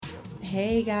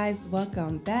Hey guys,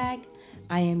 welcome back.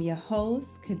 I am your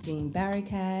host, Kadeem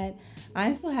Barakat.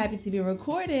 I'm so happy to be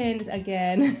recording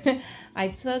again. I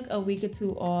took a week or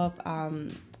two off. I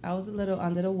was a little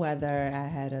under the weather. I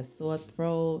had a sore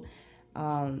throat,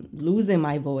 losing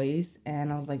my voice,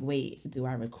 and I was like, wait, do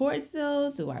I record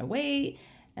still? Do I wait?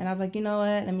 And I was like, you know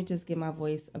what? Let me just give my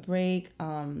voice a break.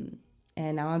 And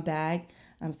now I'm back.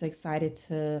 I'm so excited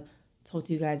to talk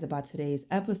to you guys about today's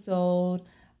episode.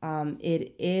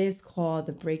 It is called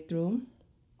The Breakthrough.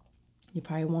 You're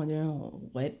probably wondering,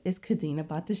 what is Kadeen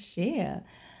about to share?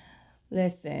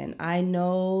 Listen, I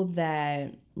know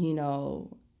that,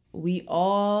 we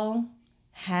all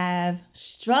have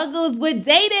struggles with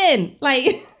dating.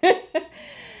 Like,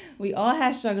 we all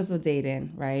have struggles with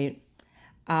dating, right?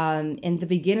 In the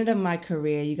beginning of my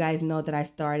career, you guys know that I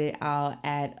started out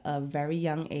at a very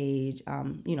young age.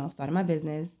 Started my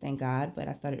business, thank God, but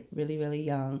I started really, really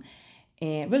young.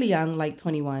 And really young, like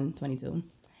 21, 22.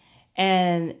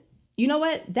 And you know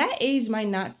what? That age might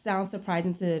not sound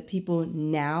surprising to people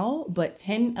now, but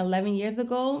 10, 11 years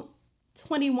ago,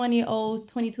 21-year-olds,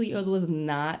 22-year-olds was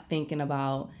not thinking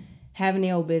about having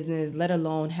their own business, let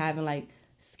alone having like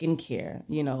skincare,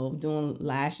 doing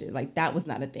lashes. Like that was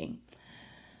not a thing.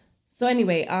 So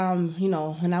anyway,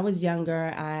 when I was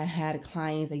younger, I had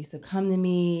clients that used to come to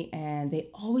me and they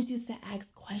always used to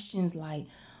ask questions like,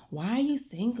 why are you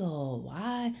single?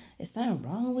 Why is something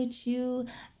wrong with you?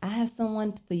 I have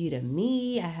someone for you to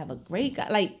meet. I have a great guy.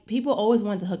 Like people always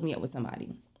wanted to hook me up with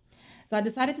somebody. So I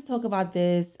decided to talk about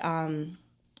this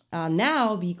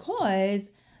now because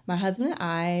my husband and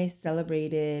I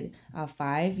celebrated our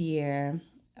 5-year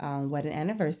wedding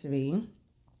anniversary.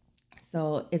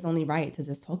 So it's only right to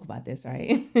just talk about this,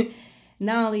 right?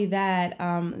 Not only that,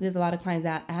 there's a lot of clients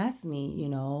that ask me,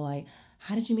 like,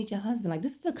 how did you meet your husband? Like,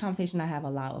 this is a conversation I have a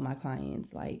lot with my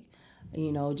clients. Like,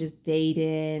 just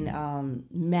dating,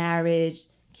 marriage,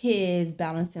 kids,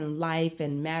 balancing life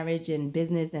and marriage and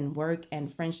business and work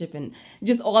and friendship and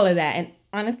just all of that. And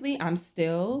honestly, I'm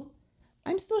still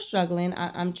struggling.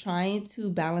 I'm trying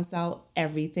to balance out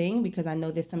everything because I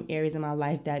know there's some areas in my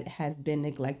life that has been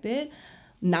neglected.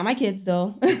 Not my kids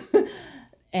though.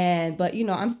 But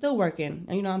I'm still working.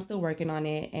 I'm still working on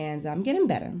it and I'm getting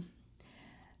better.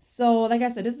 So like I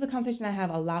said, this is a conversation I have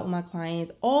a lot with my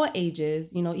clients, all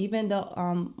ages, even the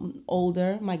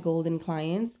older, my golden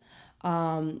clients.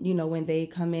 When they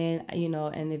come in,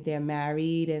 and if they're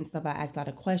married and stuff, I ask a lot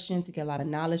of questions to get a lot of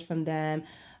knowledge from them.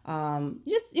 All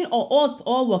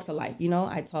walks of life,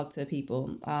 I talk to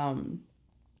people.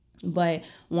 But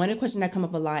one of the questions that come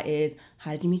up a lot is,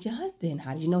 how did you meet your husband?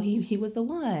 How did you know he was the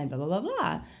one? Blah, blah, blah,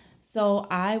 blah. So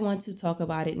I want to talk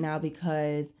about it now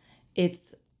because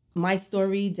it's my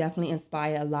story definitely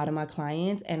inspired a lot of my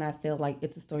clients. And I feel like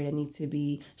it's a story that needs to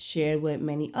be shared with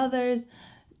many others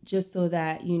just so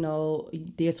that,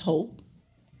 there's hope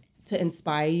to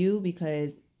inspire you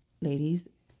because, ladies,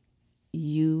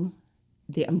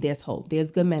 there's hope.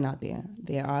 There's good men out there.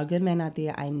 There are good men out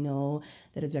there. I know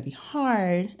that it's very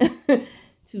hard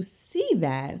to see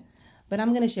that, but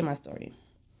I'm going to share my story.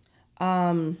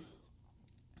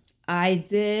 I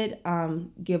did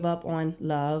give up on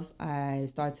love. I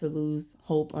started to lose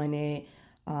hope on it.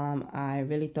 I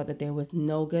really thought that there was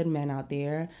no good men out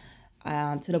there.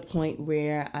 To the point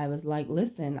where I was like,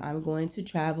 listen, I'm going to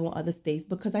travel other states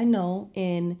because I know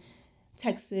in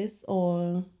Texas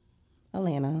or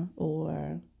Atlanta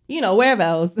or, wherever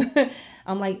else,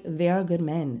 I'm like, there are good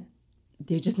men.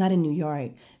 They're just not in New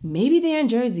York. Maybe they're in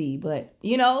Jersey, but,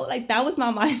 like that was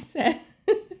my mindset.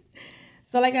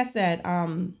 So like I said,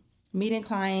 meeting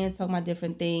clients, talking about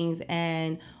different things.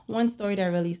 And one story that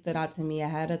really stood out to me, I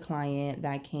had a client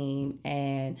that came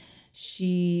and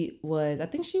she was a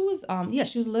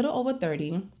little over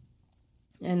 30.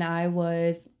 And I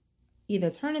was either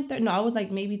turning 30. No, I was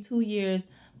like maybe 2 years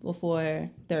before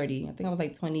 30. I think I was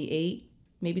like 28,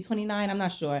 maybe 29. I'm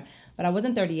not sure. But I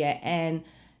wasn't 30 yet. And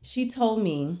she told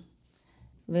me,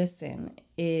 listen,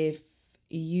 if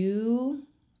you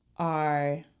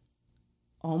are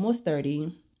almost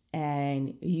 30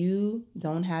 and you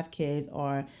don't have kids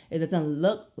or it doesn't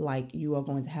look like you are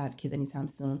going to have kids anytime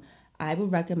soon, I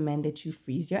would recommend that you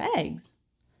freeze your eggs.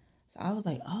 So I was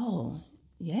like, oh,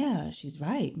 yeah, she's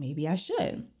right. Maybe I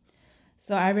should.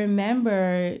 So I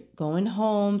remember going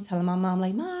home, telling my mom,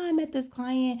 like, Mom, I met this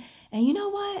client. And you know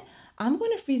what? I'm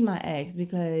going to freeze my eggs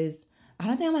because I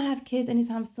don't think I'm going to have kids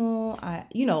anytime soon. I'm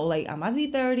about to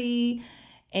be 30.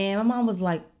 And my mom was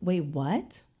like, wait,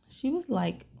 what? She was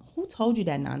like, who told you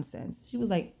that nonsense? She was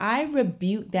like, I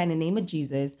rebuke that in the name of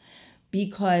Jesus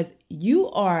because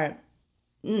you are,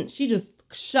 she just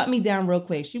shut me down real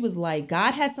quick. She was like,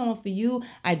 God has someone for you.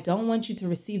 I don't want you to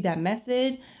receive that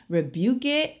message. Rebuke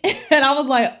it. And I was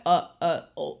like,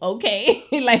 okay.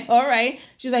 Like, all right.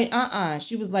 She's like,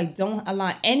 She was like, don't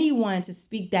allow anyone to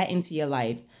speak that into your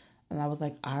life. And I was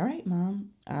like, all right,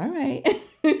 Mom. All right.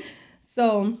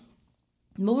 So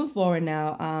moving forward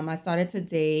now, I started to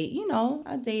date,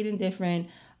 dating different,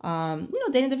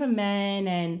 dating different men,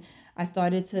 and I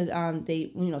started to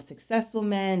date, successful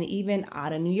men, even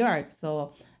out of New York.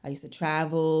 So I used to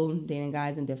travel, dating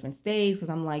guys in different states, because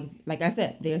I'm like I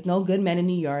said, there's no good men in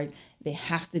New York. They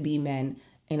have to be men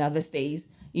in other states,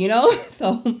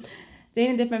 So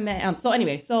dating different men. So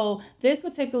anyway, so this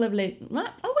particular,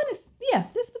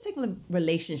 this particular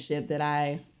relationship that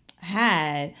I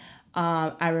had.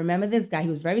 I remember this guy. He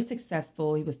was very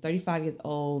successful. He was 35 years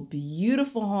old,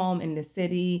 beautiful home in the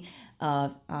city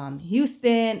of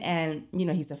Houston. And, he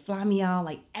used to fly me out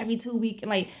like every 2 weeks.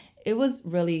 Like, it was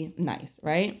really nice,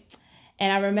 right?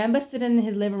 And I remember sitting in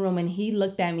his living room and he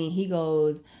looked at me. He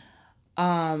goes,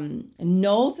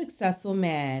 no successful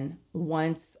man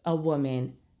wants a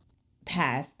woman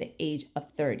past the age of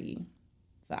 30.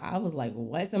 So I was like,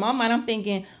 what? So in my mind, I'm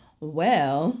thinking,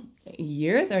 well,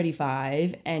 you're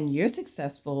 35 and you're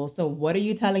successful. So what are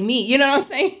you telling me? You know what I'm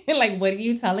saying? Like, what are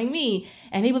you telling me?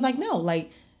 And he was like, no,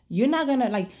 like, you're not gonna,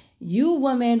 like, you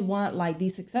women want like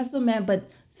these successful men, but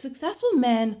successful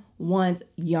men want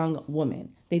young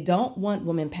women. They don't want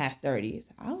women past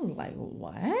 30s. I was like,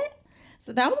 what?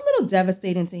 So that was a little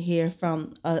devastating to hear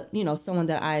from, someone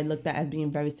that I looked at as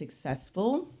being very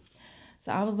successful.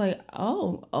 So I was like,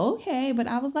 oh, okay. But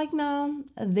I was like, no,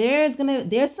 there's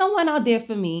someone out there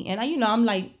for me. And I'm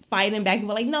like fighting back and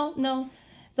like, no.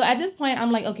 So at this point,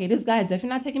 I'm like, okay, this guy is definitely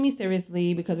not taking me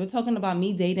seriously because we're talking about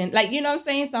me dating. Like, you know what I'm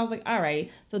saying? So I was like, all right,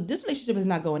 so this relationship is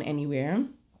not going anywhere.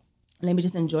 Let me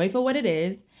just enjoy it for what it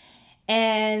is.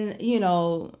 And,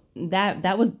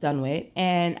 that was done with.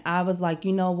 And I was like,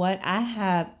 you know what? I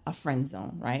have a friend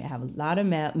zone, right? I have a lot of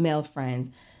male friends.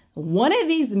 One of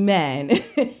these men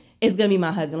is going to be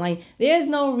my husband. Like, there's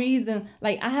no reason.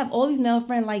 Like, I have all these male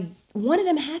friends. Like, one of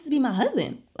them has to be my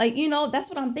husband. Like, that's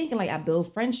what I'm thinking. Like, I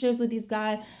build friendships with these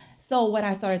guys. So what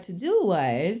I started to do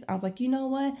was, I was like, you know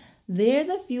what? There's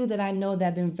a few that I know that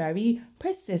have been very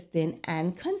persistent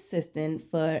and consistent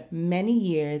for many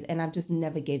years, and I've just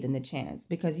never gave them the chance.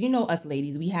 Because us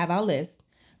ladies, we have our list,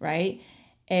 right?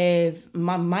 If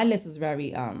my list is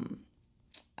very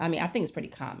I think it's pretty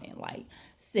common, like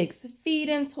 6 feet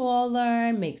and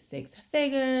taller, make 6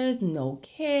 figures, no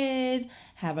kids,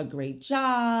 have a great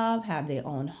job, have their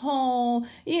own home,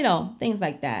 things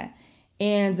like that.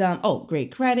 And,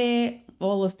 great credit,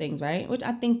 all those things, right? Which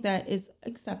I think that is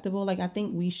acceptable. Like, I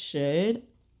think we should,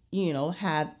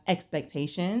 have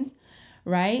expectations,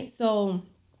 right? So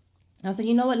I was like,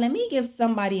 you know what? Let me give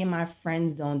somebody in my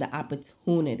friend zone the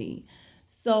opportunity.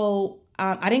 So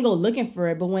I didn't go looking for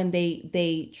it, but when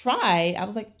they tried, I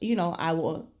was like, I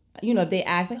will, if they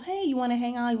ask like, hey, you want to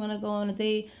hang out? You want to go on a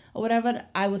date or whatever?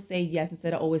 I would say yes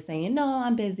instead of always saying, no,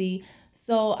 I'm busy.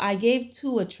 So I gave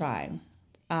 2 a try.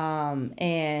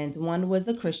 And one was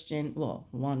a Christian. Well,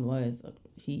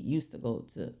 he used to go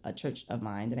to a church of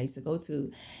mine that I used to go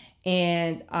to,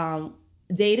 and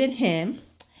dated him.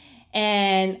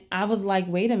 And I was like,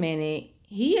 wait a minute,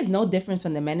 he is no different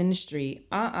from the men in the street.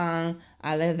 I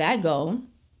let that go.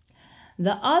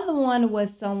 The other one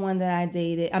was someone that I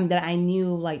dated, that I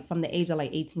knew like from the age of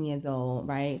like 18 years old,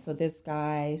 right? So this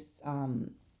guy's,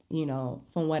 from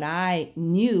what I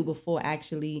knew before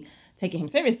actually taking him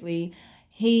seriously,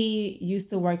 he used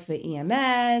to work for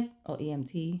EMS or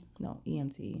EMT. No,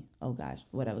 EMT. Oh gosh,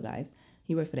 whatever, guys.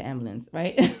 He worked for the ambulance,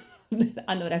 right?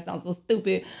 I know that sounds so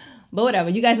stupid, but whatever.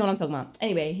 You guys know what I'm talking about.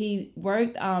 Anyway, he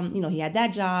worked, he had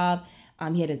that job.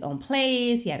 He had his own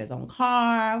place. He had his own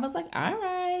car. I was like, all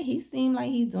right. He seemed like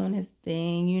he's doing his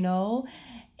thing,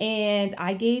 And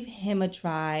I gave him a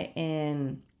try,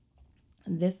 and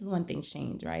this is when things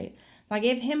changed, right? So I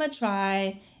gave him a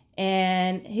try,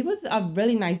 and he was a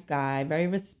really nice guy, very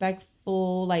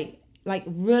respectful, like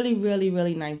really, really,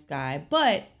 really nice guy.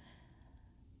 But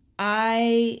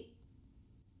I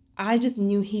just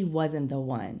knew he wasn't the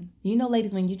one.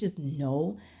 Ladies, when you just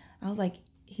know, I was like,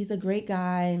 he's a great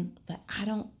guy, but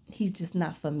he's just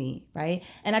not for me, right?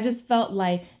 And I just felt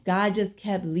like God just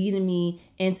kept leading me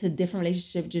into different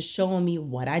relationships, just showing me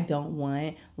what I don't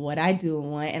want, what I do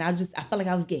want. And I felt like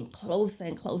I was getting closer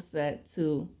and closer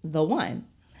to the one.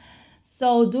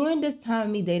 So during this time of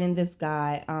me dating this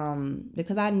guy,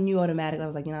 because I knew automatically, I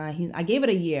was like, I gave it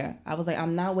a year. I was like,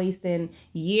 I'm not wasting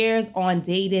years on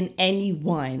dating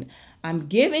anyone. I'm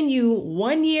giving you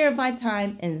 1 year of my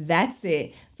time, and that's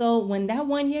it. So when that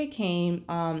 1 year came,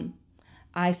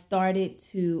 I started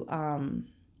to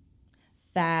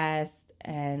fast,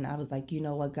 and I was like, you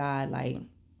know what, God, like,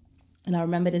 and I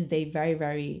remember this day very,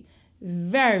 very,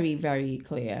 very, very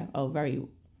clear. Oh, very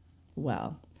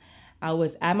well. I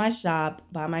was at my shop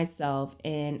by myself,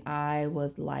 and I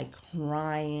was like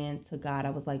crying to God. I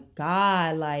was like,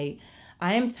 God, like,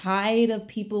 I am tired of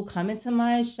people coming to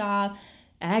my shop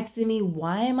asking me,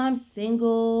 why am I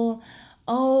single?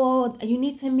 Oh, you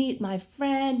need to meet my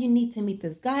friend. You need to meet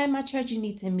this guy in my church. You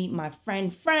need to meet my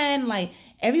friend. Like,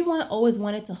 everyone always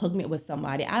wanted to hook me up with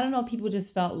somebody. I don't know. People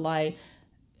just felt like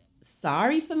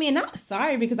sorry for me, and not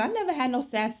sorry because I never had no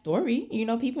sad story.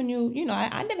 People knew,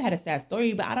 I never had a sad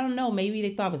story, but I don't know, maybe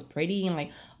they thought I was pretty and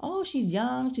like, oh, she's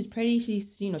young, she's pretty,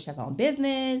 she's, she has her own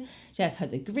business, she has her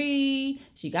degree,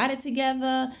 she got it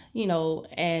together,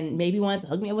 and maybe wanted to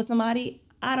hook me up with somebody.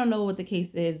 I don't know what the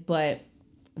case is, but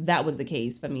that was the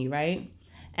case for me, right?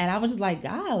 And I was just like,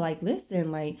 God, like,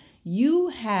 listen, like, you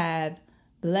have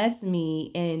blessed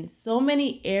me in so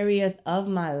many areas of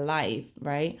my life,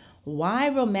 right? Why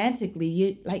romantically?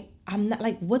 You like, I'm not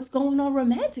like, what's going on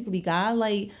romantically, God?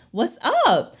 Like, what's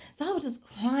up? So I was just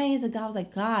crying to God. I was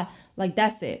like, God, like,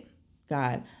 that's it,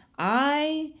 God.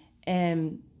 I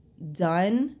am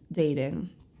done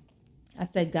dating. I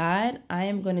said, God, I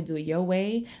am going to do it your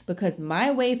way because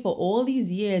my way for all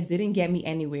these years didn't get me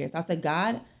anywhere. So I said,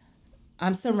 God,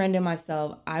 I'm surrendering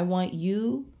myself. I want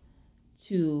you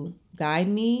to guide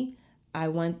me. I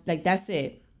want, like, that's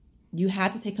it. You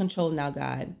have to take control now,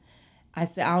 God. I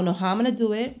said, I don't know how I'm going to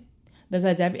do it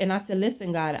and I said,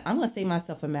 listen, God, I'm going to save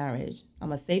myself for marriage. I'm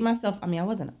going to save myself. I mean, I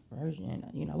wasn't a virgin,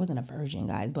 I wasn't a virgin,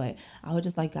 guys, but I was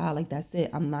just like, God, like, that's it.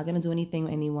 I'm not going to do anything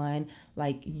with anyone.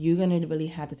 Like, you're going to really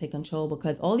have to take control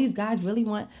because all these guys really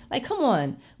want, like, come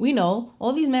on. We know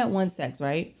all these men want sex,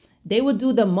 right? They would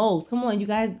do the most. Come on, you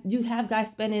guys, you have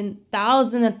guys spending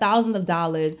thousands and thousands of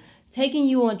dollars taking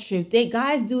you on trips.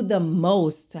 Guys do the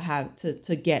most to have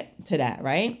to get to that,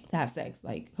 right? To have sex.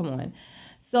 Like, come on.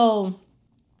 So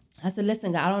I said,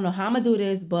 listen, God, I don't know how I'm going to do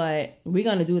this, but we're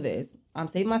going to do this. I'm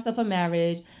saving myself for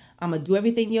marriage. I'm going to do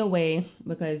everything your way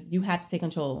because you have to take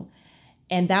control.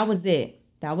 And that was it.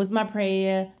 That was my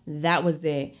prayer. That was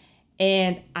it.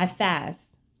 And I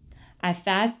fast. I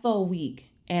fast for a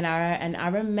week. And I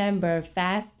remember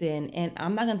fasting. And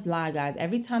I'm not going to lie, guys.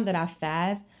 Every time that I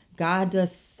fast, God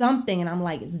does something. And I'm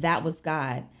like, that was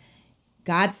God.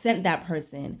 God sent that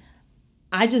person.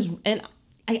 I just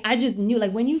knew,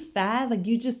 like, when you fast, like,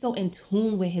 you're just so in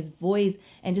tune with his voice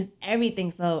and just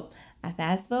everything. So I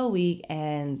fast for a week,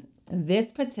 and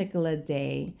this particular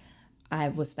day I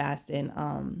was fasting.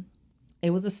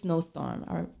 It was a snowstorm,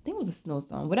 or I think it was a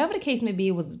snowstorm. Whatever the case may be,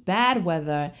 it was bad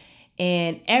weather,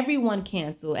 and everyone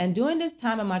canceled. And during this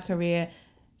time in my career,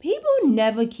 people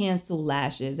never cancel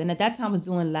lashes. And at that time I was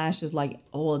doing lashes like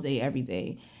all day, every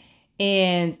day.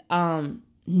 And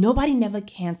nobody never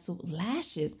canceled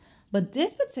lashes. But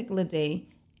this particular day,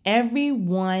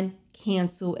 everyone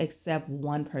canceled except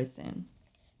one person.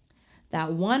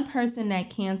 That one person that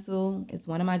canceled is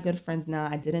one of my good friends now.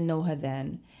 I didn't know her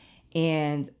then.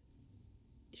 And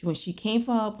when she came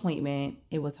for her appointment,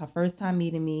 it was her first time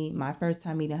meeting me, my first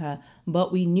time meeting her,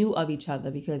 but we knew of each other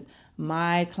because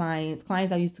my clients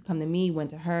that used to come to me went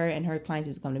to her, and her clients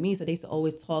used to come to me. So they used to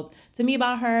always talk to me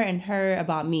about her and her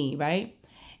about me, right?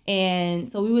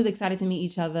 And so we was excited to meet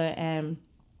each other, and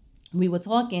we were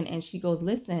talking, and she goes,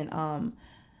 listen,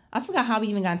 I forgot how we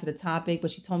even got into the topic, but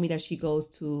she told me that she goes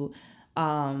to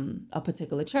a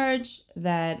particular church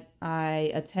that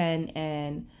I attend,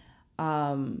 and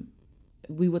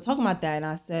we were talking about that, and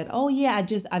I said, oh yeah,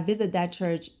 I visited that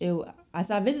church.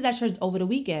 I visited that church over the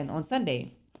weekend on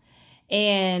Sunday.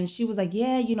 And she was like,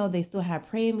 yeah, they still have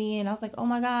prayer meeting. I was like, oh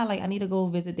my God, like, I need to go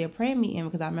visit their prayer meeting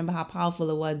because I remember how powerful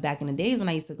it was back in the days when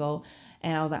I used to go.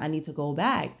 And I was like, I need to go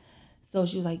back. So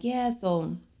she was like, yeah.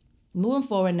 So moving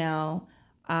forward now,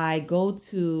 I go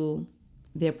to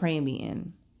their prayer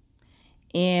meeting.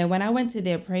 And when I went to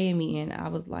their prayer meeting, I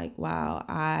was like, wow,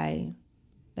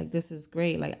 this is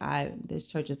great. This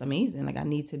church is amazing. Like, I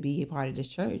need to be a part of this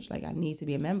church. Like, I need to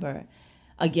be a member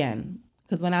again.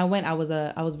 Because when I went, I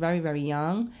was very, very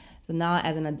young. So now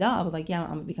as an adult, I was like, yeah, I'm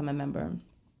going to become a member.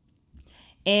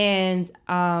 And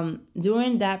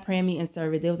during that prayer meeting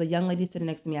service, there was a young lady sitting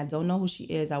next to me. I don't know who she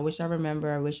is. I wish I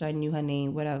remember. I wish I knew her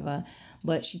name, whatever.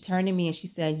 But she turned to me and she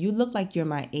said, you look like you're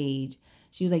my age.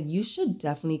 She was like, you should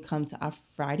definitely come to our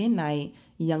Friday night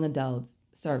young adults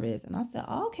service. And I said,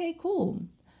 oh, okay, cool.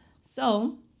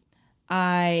 So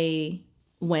I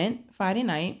went Friday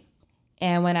night.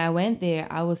 And when I went there,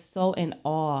 I was so in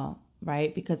awe,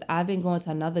 right? Because I've been going to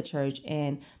another church,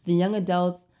 and the young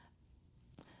adults,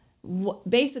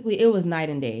 basically it was night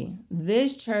and day.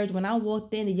 This church, when I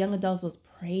walked in, the young adults was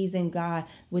praising God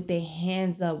with their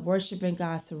hands up, worshiping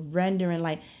God, surrendering.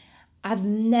 Like, I've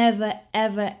never,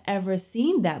 ever, ever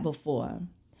seen that before.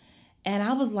 And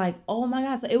I was like, oh my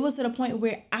God. So it was to the point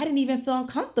where I didn't even feel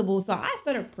uncomfortable. So I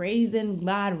started praising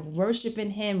God,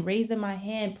 worshiping Him, raising my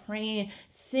hand, praying,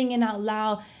 singing out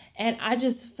loud. And I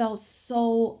just felt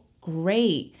so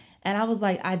great. And I was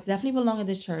like, I definitely belong in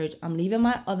this church. I'm leaving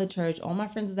my other church. All my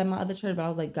friends was at my other church. But I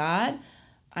was like, God,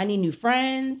 I need new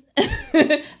friends.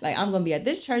 Like, I'm going to be at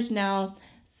this church now.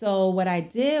 So what I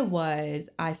did was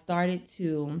I started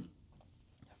to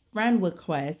friend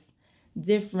request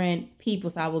different people.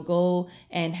 So I will go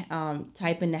and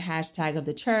type in the hashtag of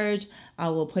the church. I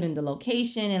will put in the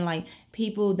location and like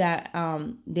people that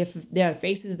their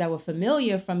faces that were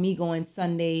familiar from me going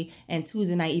Sunday and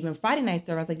Tuesday night, even Friday night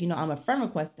service. Like, I'm a friend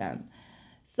request them.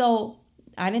 So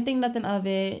I didn't think nothing of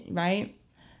it, right?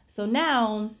 So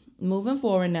now moving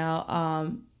forward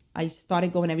now, I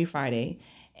started going every Friday.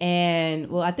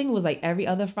 And well, I think it was like every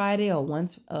other Friday or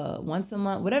once a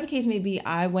month, whatever case may be.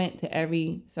 I went to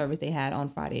every service they had on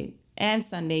Friday and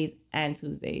Sundays and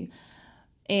Tuesdays.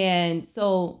 And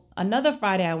so another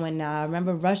Friday I went now. I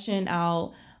remember rushing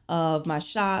out of my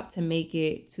shop to make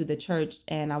it to the church,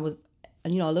 and I was, a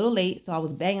little late, so I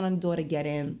was banging on the door to get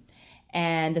in,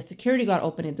 and the security guard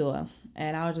opened the door,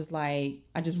 and I was just like,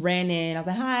 I just ran in. I was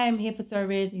like, "Hi, I'm here for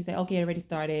service." He said, "Okay, already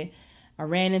started." I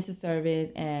ran into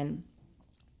service, and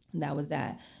that was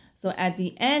that. So at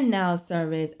the end now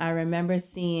service, I remember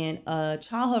seeing a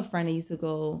childhood friend I used to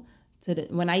go to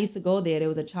when I used to go there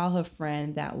was a childhood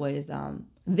friend that was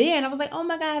there. And I was like, oh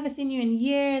my God, I haven't seen you in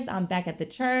years. I'm back at the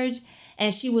church.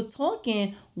 And she was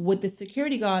talking with the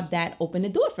security guard that opened the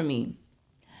door for me.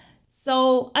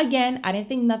 So again, I didn't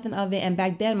think nothing of it. And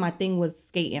back then my thing was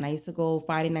skating. I used to go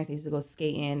Friday nights. I used to go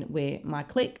skating with my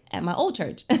clique at my old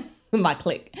church, my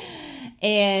clique.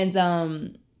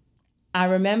 And I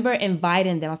remember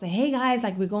inviting them. I was like, hey guys,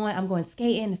 like I'm going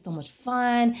skating. It's so much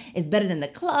fun. It's better than the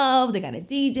club. They got a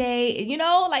DJ,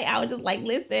 like I was just like,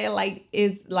 listen, like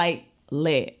it's like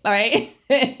lit. All right.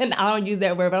 And I don't use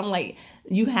that word, but I'm like,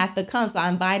 you have to come. So I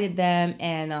invited them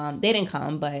and they didn't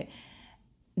come, but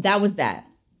that was that.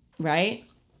 Right.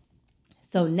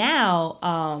 So now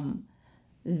so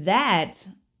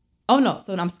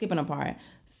I'm skipping a part.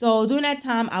 So during that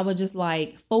time, I would just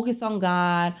like focus on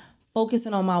God,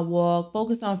 focusing on my walk,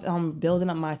 focus on building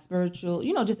up my spiritual,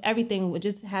 just everything,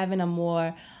 just having a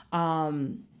more a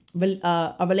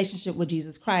relationship with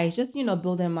Jesus Christ, just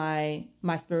building my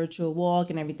spiritual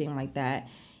walk and everything like that.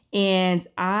 And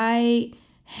I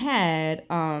had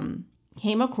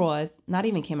came across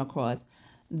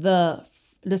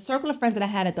the circle of friends that I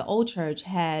had at the old church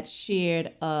had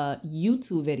shared a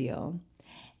YouTube video.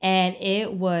 And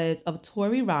it was of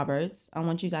Tori Roberts. I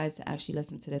want you guys to actually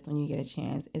listen to this when you get a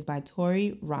chance. It's by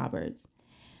Tori Roberts.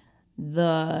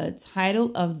 The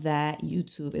title of that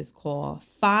YouTube is called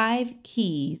 5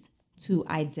 Keys to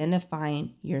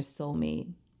Identifying Your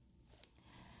Soulmate.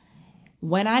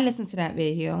 When I listened to that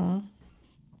video,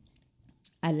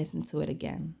 I listened to it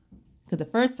again. Because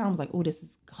the first time I was like, oh, this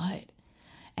is good.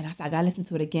 And I said, I got to listen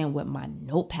to it again with my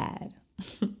notepad.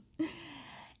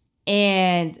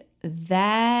 And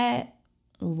that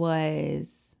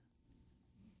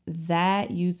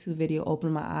YouTube video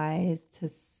opened my eyes to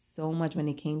so much when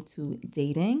it came to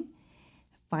dating,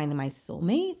 finding my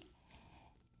soulmate.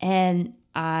 And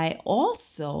I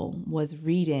also was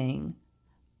reading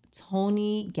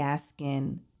Tony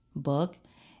Gaskin book.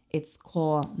 It's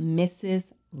called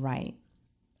Mrs. Right.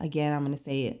 Again, I'm going to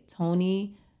say it.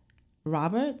 Tony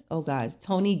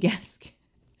Gaskin.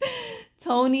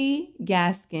 Tony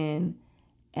Gaskin.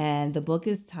 And the book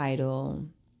is titled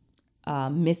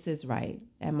Mrs. Right,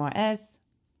 MRS.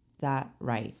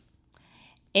 Right.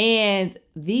 And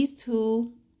these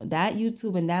two, that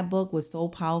YouTube and that book was so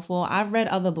powerful. I've read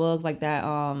other books like that.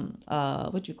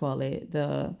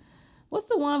 What's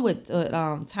the one with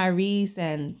Tyrese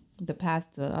and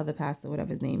the other pastor, whatever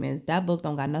his name is. That book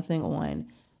don't got nothing on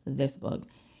this book.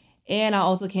 And I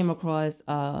also came across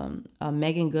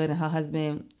Megan Good and her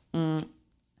husband.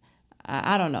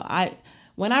 I don't know.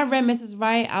 When I read Mrs.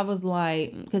 Right, I was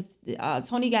like, because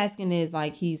Tony Gaskin is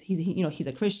like, he's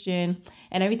a Christian,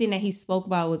 and everything that he spoke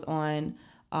about was on,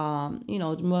 on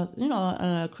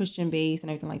a Christian base and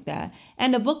everything like that.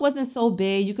 And the book wasn't so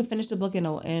big. You could finish the book in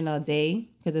a day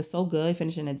because it's so good,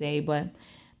 finish in a day. But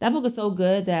that book is so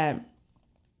good that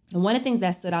one of the things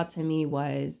that stood out to me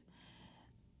was,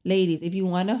 ladies, if you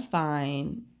want to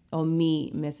find or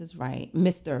meet Mrs. Right,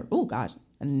 Mr.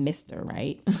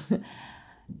 Right.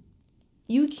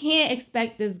 You can't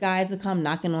expect this guy to come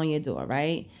knocking on your door,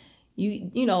 right?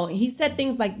 He said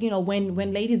things like,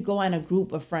 when ladies go on a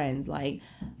group of friends, like,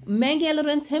 men get a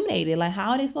little intimidated. Like,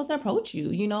 how are they supposed to approach you?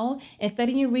 Instead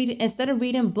of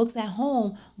reading books at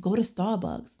home, go to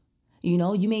Starbucks.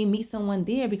 You may meet someone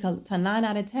there, because to 9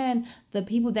 out of 10, the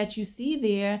people that you see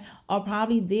there are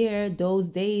probably there those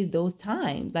days, those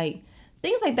times. Like,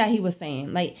 things like that he was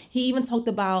saying. Like, he even talked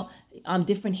about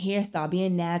different hairstyle,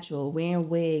 being natural, wearing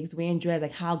wigs, wearing dreads,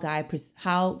 like how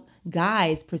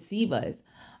guys perceive us.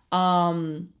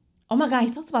 Oh my God, he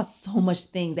talks about so much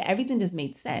things that everything just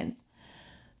made sense.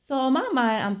 So in my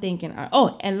mind, I'm thinking,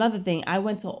 oh, and another thing, I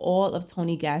went to all of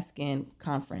Tony Gaskin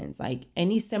conference. Like,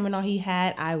 any seminar he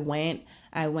had, I went.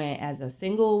 I went as a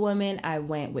single woman. I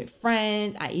went with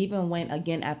friends. I even went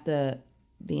again after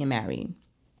being married.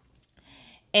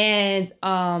 And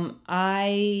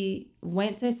I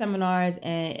went to seminars,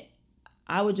 and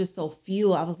I was just so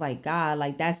fueled. I was like, God,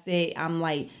 like, that's it. I'm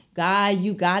like, God,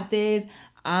 you got this.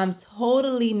 I'm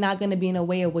totally not going to be in the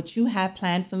way of what you have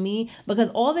planned for me, because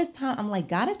all this time I'm like,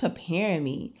 God is preparing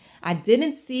me. I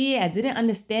didn't see it. I didn't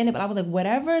understand it, but I was like,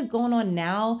 whatever is going on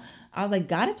now, I was like,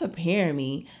 God is preparing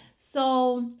me.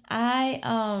 So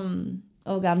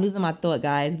oh God, I'm losing my thought,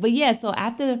 guys. But yeah, so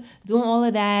after doing all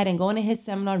of that and going to his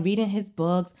seminar, reading his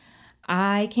books,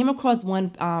 I came across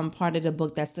one part of the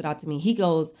book that stood out to me. He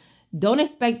goes, don't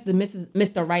expect the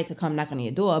Mr. Right to come knock on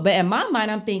your door. But in my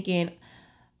mind, I'm thinking,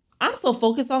 I'm so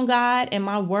focused on God and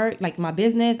my work, like my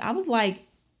business. I was like,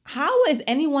 how is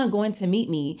anyone going to meet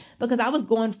me? Because I was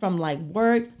going from like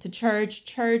work to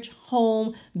church,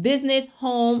 home, business,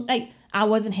 home. Like, I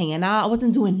wasn't hanging out. I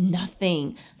wasn't doing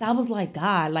nothing. So I was like,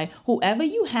 God, like, whoever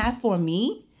you have for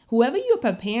me, whoever you're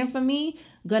preparing for me,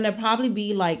 gonna probably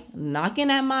be like knocking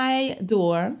at my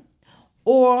door,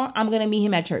 or I'm gonna meet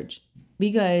him at church,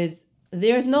 because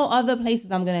there's no other places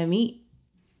I'm gonna meet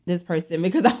this person,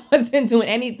 because I wasn't doing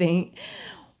anything.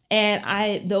 And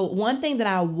two things that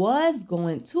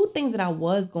I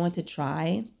was going to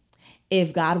try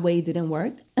if God way didn't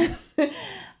work.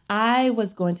 I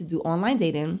was going to do online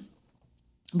dating,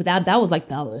 but that was like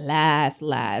the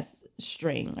last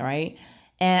string, right?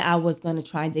 And I was going to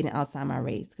try dating outside my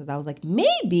race, because I was like,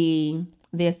 maybe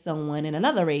there's someone in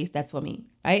another race that's for me,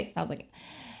 right? So I was like,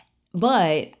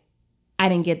 but I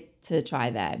didn't get to try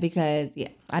that, because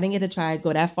I didn't get to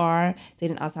go that far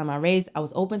dating outside my race. I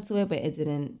was open to it, but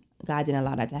God didn't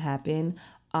allow that to happen.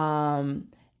 And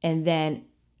then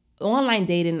online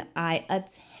dating, I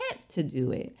attempt to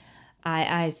do it.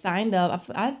 I signed up.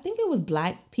 I think it was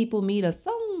Black People Meet or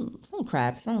some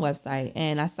website,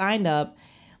 and I signed up.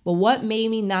 But what made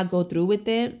me not go through with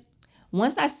it?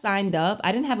 Once I signed up,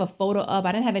 I didn't have a photo up.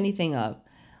 I didn't have anything up.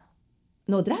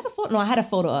 No, did I have a photo? No, I had a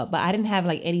photo up, but I didn't have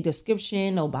like any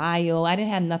description, no bio. I didn't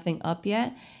have nothing up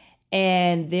yet.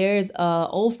 And there's a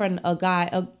old friend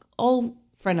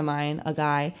of mine, a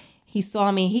guy. He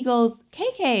saw me. He goes,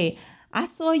 KK, I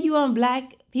saw you on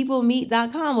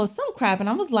blackpeoplemeet.com or some crap. And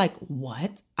I was like,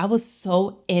 what? I was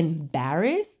so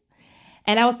embarrassed.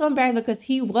 And I was so embarrassed because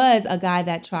he was a guy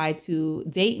that tried to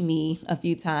date me a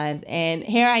few times. And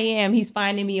here I am, he's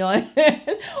finding me on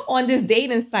on this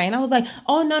dating site. And I was like,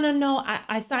 oh, no.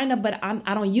 I signed up, but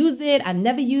I don't use it. I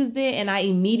never used it. And I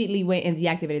immediately went and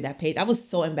deactivated that page. I was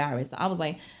so embarrassed. So I was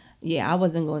like, yeah, I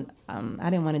wasn't going, I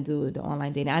didn't want to do the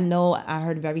online dating. I know I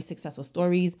heard very successful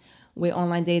stories with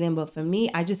online dating, but for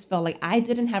me, I just felt like I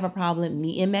didn't have a problem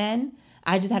meeting men.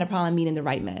 I just had a problem meeting the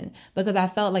right men, because I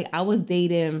felt like I was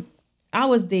dating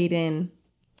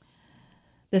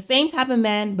the same type of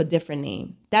men, but different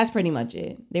name. That's pretty much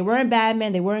it. They weren't bad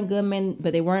men, they weren't good men,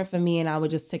 but they weren't for me, and I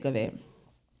was just sick of it.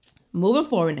 Moving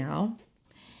forward now.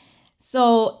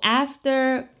 So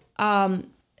after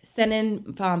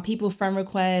sending people friend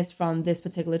requests from this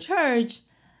particular church,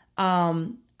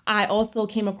 I also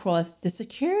came across the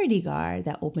security guard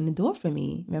that opened the door for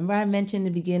me. Remember I mentioned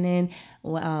in the beginning,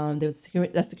 there was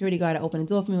a security guard that opened the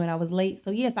door for me when I was late.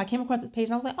 So yes, I came across this page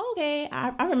and I was like, okay,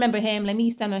 I remember him. Let me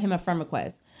send him a friend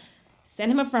request.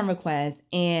 Send him a friend request.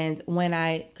 And when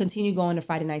I continued going to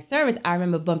Friday night service, I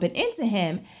remember bumping into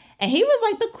him. And he was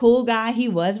like the cool guy. He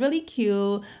was really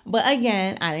cute. But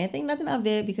again, I didn't think nothing of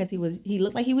it because he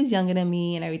looked like he was younger than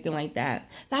me and everything like that.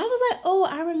 So I was like, oh,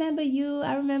 I remember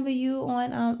you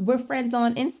on, we're friends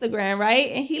on Instagram, right?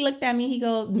 And he looked at me, he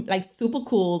goes, like super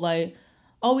cool, like,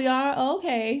 oh, we are? Oh,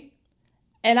 okay.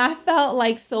 And I felt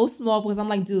like so small because I'm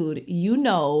like, dude, you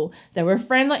know that we're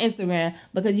friends on Instagram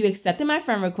because you accepted my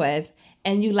friend request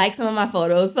and you like some of my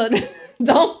photos. So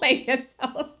don't make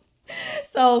yourself.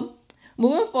 So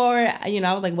moving forward,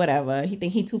 I was like, whatever. He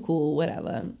think he too cool,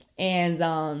 whatever.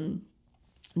 And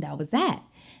that was that.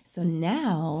 So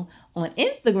now on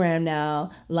Instagram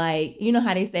now, like, you know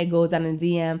how they say it goes down in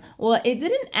the DM? Well, it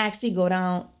didn't actually go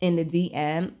down in the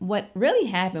DM. What really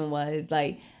happened was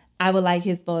like I would like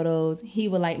his photos. He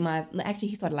would like my, actually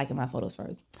he started liking my photos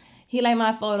first. He liked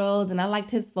my photos and I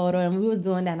liked his photo and we was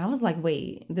doing that. And I was like,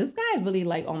 wait, this guy is really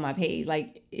like on my page.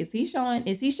 Like, is he showing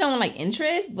like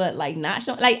interest, but like not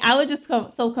showing, like I was just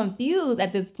so confused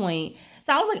at this point.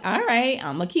 So I was like, all right,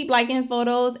 I'm gonna keep liking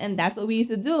photos. And that's what we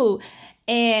used to do.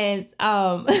 And,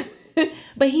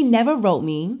 but he never wrote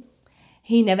me.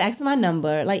 He never asked my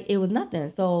number. Like it was nothing.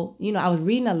 So, I was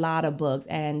reading a lot of books.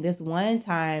 And this one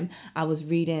time I was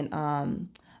reading,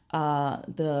 I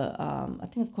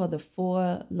think it's called the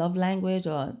Four Love Language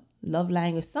or Love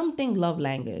Language, something Love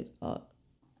Language or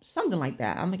something like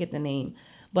that. I'm gonna get the name.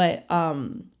 But,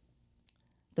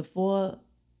 the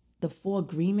four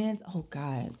agreements. Oh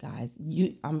God, guys,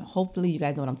 hopefully you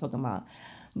guys know what I'm talking about.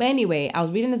 But anyway, I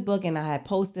was reading this book and I had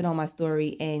posted on my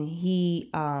story and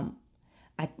I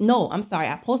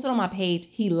posted on my page.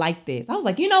 He liked this. I was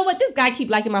like, you know what? This guy keep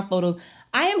liking my photos.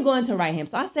 I am going to write him.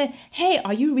 So I said, hey,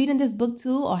 are you reading this book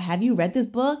too? Or have you read this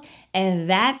book? And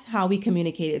that's how we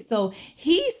communicated. So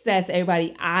he says to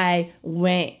everybody, I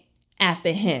went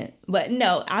after him. But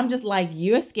no, I'm just like,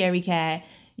 you're a scary cat.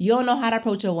 You don't know how to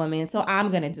approach a woman, so I'm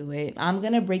going to do it. I'm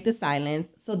going to break the silence.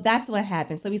 So that's what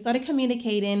happened. So we started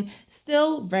communicating,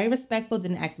 still very respectful,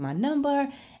 didn't ask my number.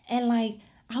 And like,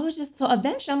 I was just, so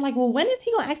eventually I'm like, well, when is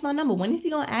he going to ask my number? When is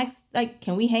he going to ask, like,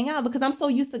 can we hang out? Because I'm so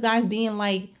used to guys being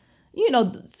like,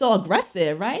 so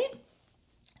aggressive, right?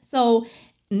 So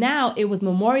now it was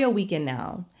Memorial Weekend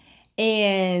now.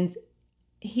 And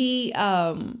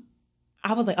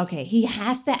I was like, okay, he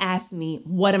has to ask me,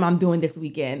 what am I doing this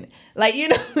weekend? Like,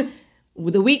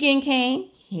 the weekend came,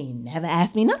 he never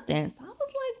asked me nothing. So I was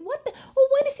like,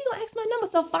 when is he going to ask my number?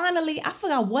 So finally, I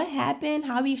forgot what happened,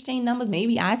 how we exchanged numbers.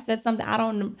 Maybe I said something.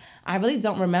 I really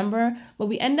don't remember, but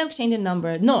we ended up exchanging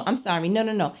numbers. No, I'm sorry.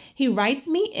 No. He writes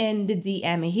me in the DM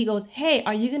and he goes, hey,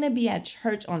 are you going to be at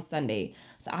church on Sunday?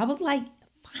 So I was like,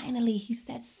 finally, he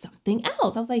said something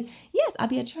else. I was like, yes, I'll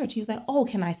be at church. He was like, oh,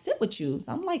 can I sit with you?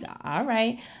 So I'm like, all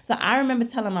right. So I remember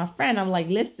telling my friend, I'm like,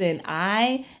 listen,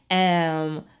 I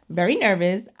am very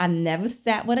nervous. I never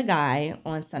sat with a guy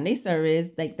on Sunday service.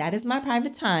 Like that is my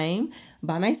private time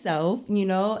by myself,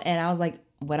 and I was like,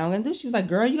 what I'm going to do? She was like,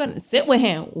 girl, you're going to sit with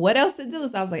him. What else to do?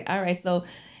 So I was like, all right. So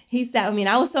he sat with me and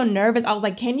I was so nervous. I was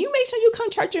like, can you make sure you come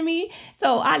church with me?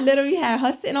 So I literally had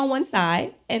her sitting on one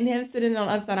side and him sitting on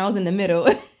the other side. I was in the middle.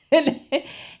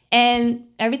 And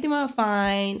everything went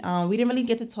fine. We didn't really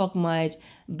get to talk much.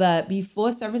 But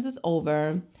before service was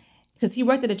over, because he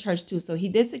worked at a church too. So he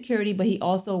did security, but he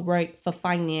also worked for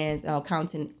finance or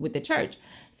accounting with the church.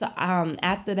 So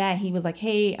after that, he was like,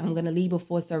 hey, I'm going to leave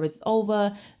before service is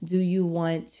over. Do you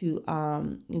want to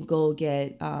go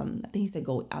get, I think he said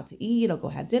go out to eat or go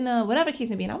have dinner, whatever the case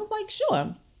may be. And I was like,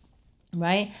 sure.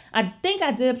 Right. I think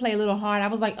I did play a little hard. I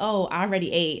was like, oh, I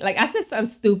already ate. Like I said something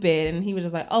stupid. And he was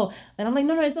just like, oh, and I'm like,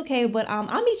 no, it's okay. But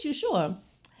I'll meet you. Sure.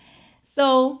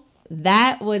 So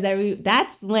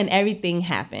that's when everything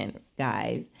happened,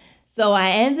 guys. So I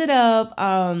ended up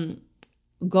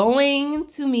going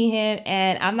to meet him,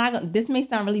 and this may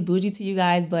sound really bougie to you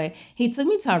guys, but he took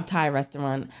me to a Thai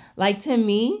restaurant. Like to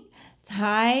me,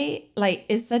 Thai, like,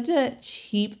 it's such a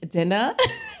cheap dinner.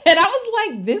 And I was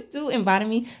like, this dude invited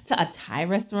me to a Thai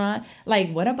restaurant.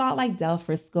 Like, what about like Del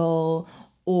Frisco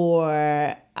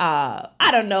or I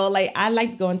don't know, like I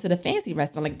liked going to the fancy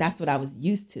restaurant. Like that's what I was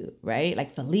used to, right?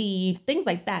 Like Philippe's, things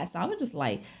like that. So I was just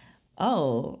like,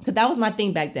 oh, because that was my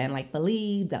thing back then, like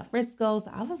Philippe, Del Frisco.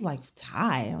 So I was like,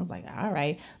 Thai. I was like, all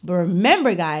right. But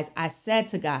remember, guys, I said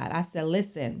to God, I said,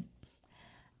 listen,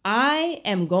 I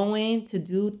am going to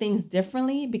do things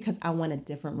differently because I want a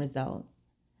different result.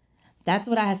 That's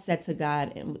what I had said to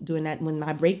God doing that when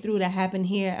my breakthrough that happened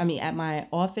here, at my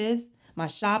office, my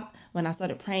shop, when I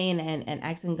started praying and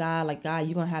asking God, like, God,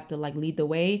 you're going to have to like lead the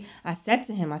way. I said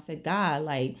to him, I said, God,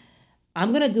 like,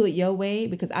 I'm going to do it your way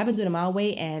because I've been doing it my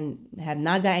way and have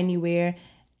not got anywhere.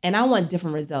 And I want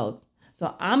different results.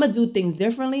 So I'm going to do things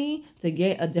differently to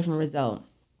get a different result.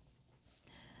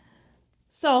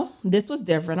 So this was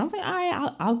different. I was like, all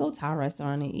right, I'll go to a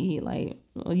restaurant and eat, like,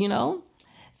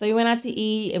 So we went out to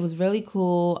eat. It was really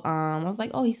cool. I was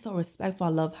like, oh, he's so respectful. I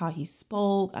love how he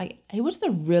spoke. He was just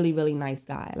a really, really nice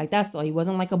guy. Like, that's all. He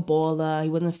wasn't like a baller. He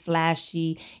wasn't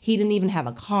flashy. He didn't even have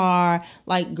a car.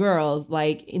 Like, girls,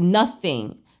 like,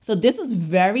 nothing. So this was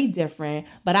very different,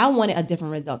 but I wanted a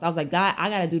different result. So I was like, God, I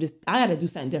got to do this. I got to do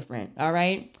something different. All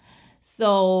right.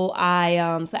 So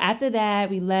after that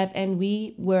we left and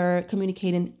we were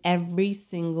communicating every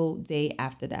single day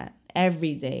after that,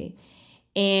 every day.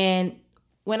 And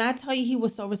when I tell you he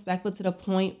was so respectful to the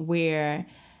point where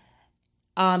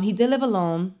he did live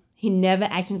alone. He never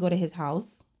asked me to go to his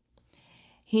house.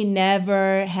 He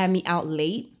never had me out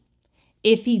late.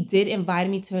 If he did invite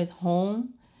me to his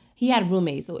home, he had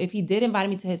roommates. So if he did invite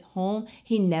me to his home,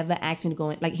 he never asked me to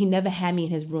go in. Like, he never had me in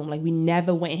his room. Like, we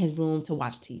never went in his room to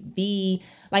watch TV.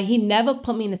 Like, he never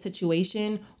put me in a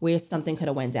situation where something could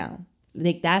have went down.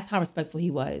 Like, that's how respectful he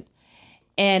was.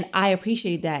 And I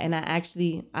appreciate that. And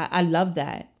I love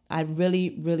that. I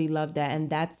really, really love that.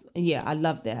 And I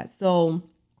love that. So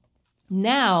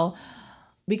now,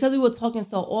 because we were talking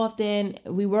so often,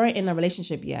 we weren't in a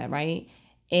relationship yet, right?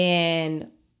 And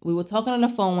we were talking on the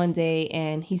phone one day,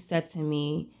 and he said to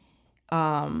me,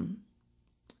 you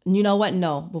know what?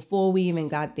 No, before we even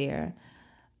got there.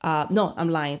 No, I'm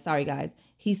lying. Sorry, guys.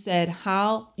 He said,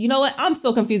 you know what? I'm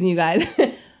so confusing you guys.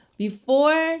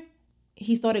 Before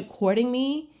he started courting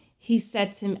me, he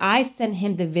said to me, I sent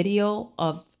him the video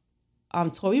of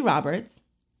Tori Roberts.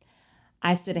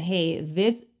 I said, hey,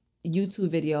 this YouTube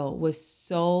video was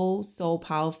so, so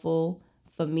powerful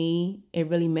for me. It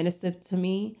really ministered to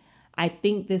me. I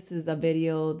think this is a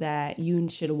video that you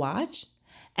should watch.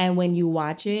 And when you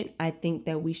watch it, I think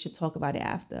that we should talk about it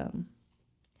after.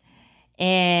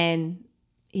 And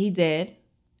he did.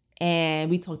 And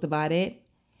we talked about it.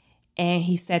 And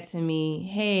he said to me,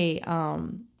 hey,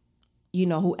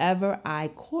 whoever I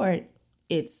court,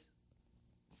 it's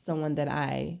someone that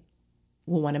I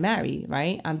will want to marry,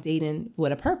 right? I'm dating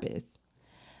with a purpose.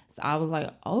 So I was like,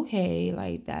 okay,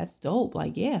 like, that's dope.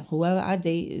 Like, yeah, whoever I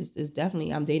date is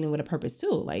definitely, I'm dating with a purpose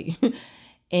too. Like,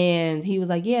 and he was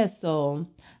like, yeah, so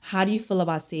how do you feel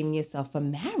about saving yourself for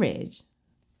marriage?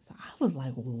 So I was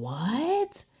like,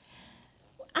 what?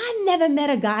 I never met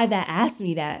a guy that asked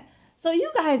me that. So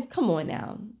you guys, come on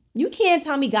now. You can't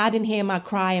tell me God didn't hear my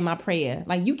cry and my prayer.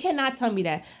 Like, you cannot tell me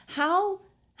that. How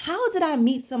did I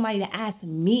meet somebody that asked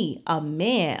me, a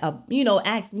man,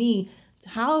 asked me,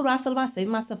 how do I feel about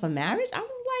saving myself for marriage? I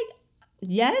was like,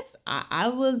 yes,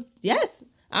 yes,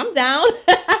 I'm down.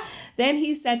 Then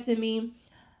he said to me,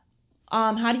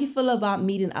 how do you feel about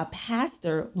meeting a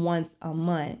pastor once a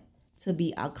month to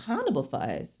be accountable for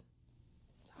us?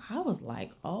 So I was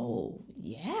like, oh,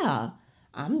 yeah,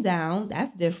 I'm down.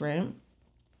 That's different.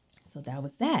 So that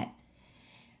was that.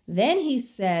 Then he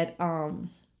said,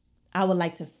 I would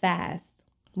like to fast.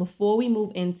 Before we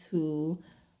move into,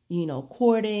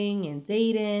 courting and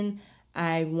dating,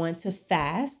 I want to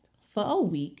fast for a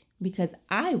week because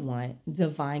I want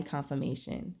divine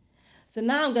confirmation. So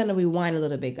now I'm going to rewind a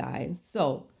little bit, guys.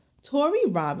 So Tori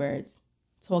Roberts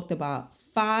talked about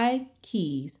 5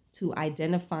 keys to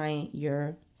identifying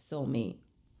your soulmate.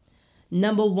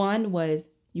 Number 1 was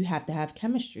you have to have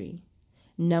chemistry.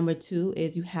 Number 2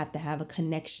 is you have to have a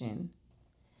connection.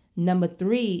 Number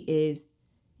 3 is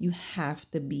you have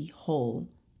to be whole.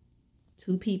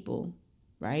 2 people,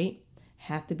 right?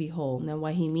 Have to be whole. Now,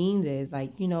 what he means is,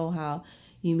 like, you know how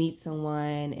you meet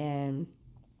someone and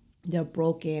they're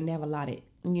broken, they have a lot of,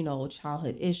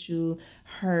 childhood issue,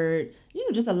 hurt,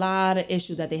 just a lot of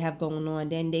issues that they have going on.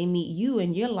 Then they meet you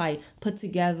and you're like put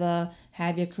together,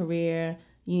 have your career,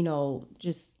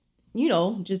 just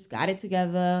got it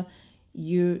together.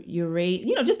 You're raised,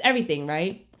 just everything,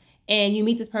 right? And you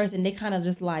meet this person, they kind of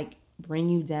just like bring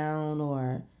you down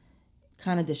or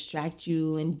kind of distract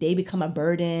you, and they become a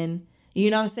burden. You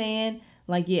know what I'm saying?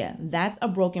 Like, yeah, that's a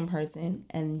broken person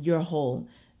and you're whole.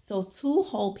 So 2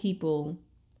 whole people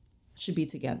should be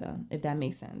together, if that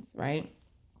makes sense, right?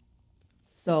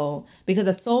 So, because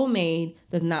a soulmate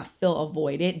does not fill a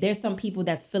void. There's some people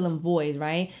that's filling voids,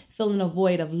 right? Filling a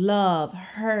void of love,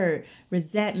 hurt,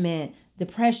 resentment,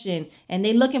 depression, and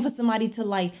they looking for somebody to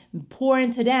like pour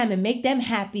into them and make them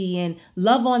happy and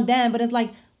love on them. But it's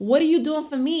like, what are you doing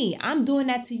for me? I'm doing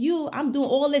that to you. I'm doing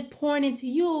all this pouring into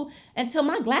you until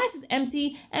my glass is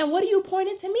empty. And what are you pouring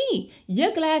into me?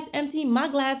 Your glass empty, my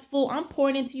glass full. I'm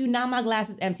pouring into you. Now my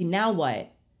glass is empty. Now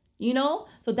what?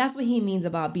 So that's what he means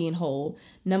about being whole.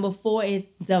 Number 4 is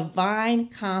divine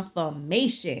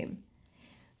confirmation.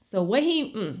 So so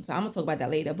I'm gonna talk about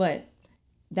that later, but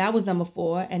that was number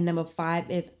 4. And number 5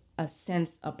 is a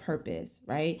sense of purpose,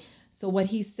 right? So what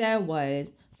he said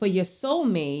was, for your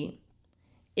soulmate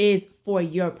is for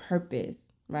your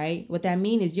purpose, right? What that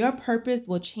means is your purpose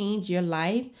will change your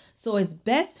life. So it's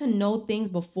best to know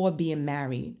things before being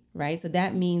married, right? So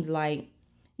that means like,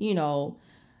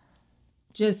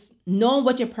 just knowing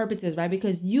what your purpose is, right?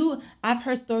 Because I've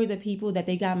heard stories of people that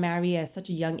they got married at such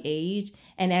a young age,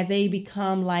 and as they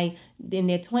become like in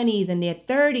their 20s and their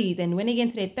 30s, and when they get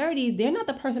into their 30s, they're not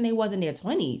the person they was in their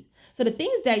 20s. So the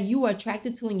things that you were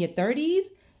attracted to in your 30s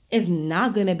is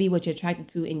not going to be what you're attracted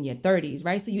to in your 30s,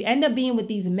 right? So you end up being with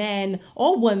these men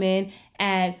or women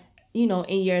at, in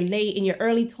your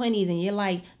early 20s, and you're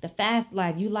like the fast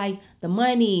life, you like the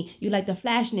money, you like the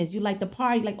flashiness, you like the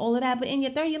party, like all of that. But in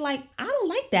your 30s, you're like, I don't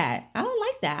like that.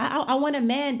 I want a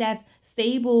man that's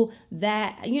stable,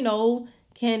 that,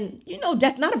 can,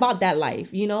 that's not about that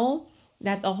life,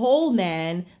 that's a whole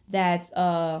man that's,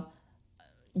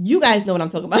 you guys know what I'm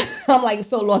talking about. I'm like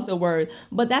so lost of word.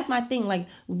 But that's my thing. Like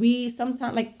we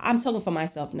sometimes, like I'm talking for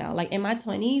myself now. Like in my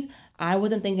 20s, I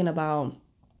wasn't thinking about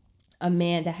a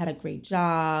man that had a great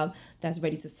job, that's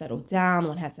ready to settle down,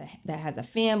 that has a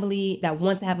family, that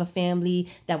wants to have a family,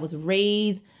 that was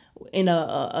raised in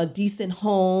a decent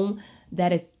home,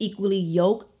 that is equally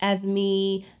yoked as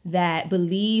me, that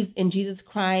believes in Jesus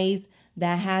Christ,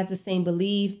 that has the same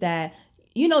belief, that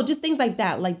just things like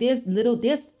that. Like there's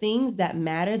things that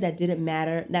matter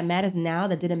that matters now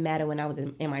that didn't matter when I was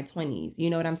in my 20s. You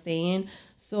know what I'm saying?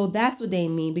 So that's what they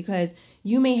mean, because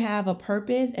you may have a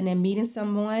purpose, and then meeting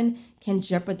someone can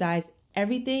jeopardize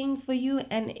everything for you,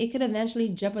 and it could eventually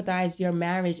jeopardize your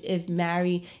marriage if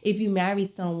you marry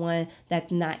someone that's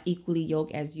not equally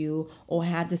yoked as you, or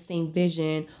have the same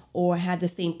vision, or have the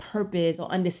same purpose, or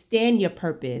understand your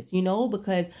purpose,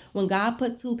 because when God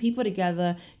put two people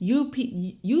together, you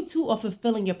two are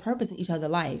fulfilling your purpose in each other's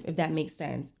life, if that makes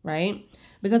sense, right?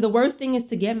 Because the worst thing is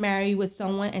to get married with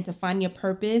someone and to find your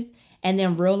purpose, and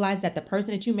then realize that the person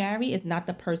that you marry is not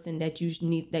the person that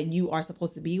you are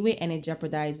supposed to be with, and it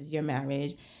jeopardizes your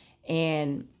marriage.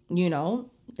 And,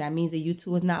 that means that you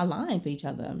two is not aligned for each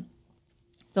other.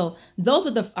 So those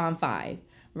are the 5,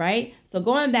 right? So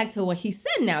going back to what he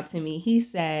said now to me, he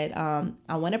said,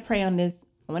 I want to pray on this.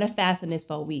 I want to fast on this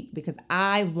for a week because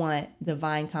I want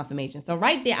divine confirmation. So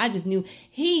right there, I just knew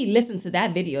he listened to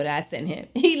that video that I sent him.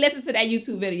 He listened to that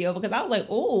YouTube video, because I was like,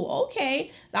 oh, okay.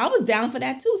 So I was down for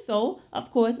that too. So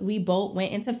of course, we both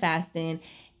went into fasting,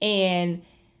 and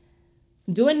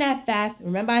doing that fast,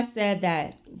 remember I said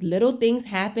that little things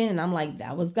happen, and I'm like,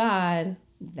 that was God.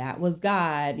 That was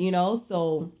God,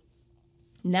 So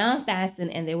now I'm fasting,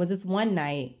 and there was this one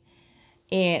night,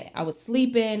 and I was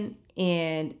sleeping,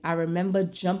 and I remember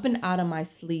jumping out of my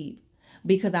sleep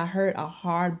because I heard a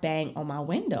hard bang on my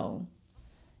window.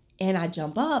 And I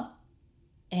jump up,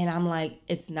 and I'm like,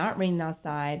 it's not raining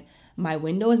outside. My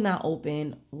window is not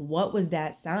open. What was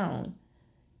that sound?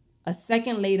 A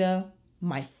second later,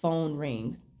 my phone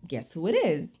rings. Guess who it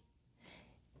is?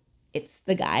 It's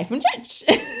the guy from church.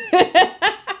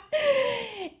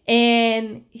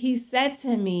 And he said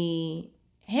to me,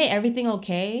 hey, everything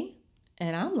okay?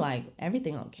 And I'm like,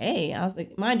 everything okay? I was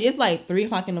like, mind you, it's like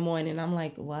 3:00 in the morning. I'm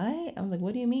like, what? I was like,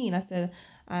 what do you mean? I said,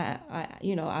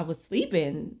 I was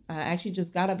sleeping. I actually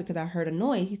just got up because I heard a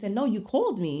noise. He said, no, you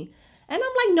called me. And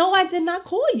I'm like, no, I did not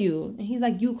call you. And he's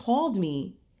like, you called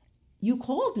me. You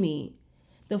called me.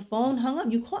 The phone hung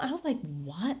up. You called. I was like,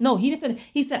 what? No, he didn't say.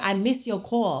 He said, I missed your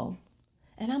call.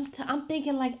 And I'm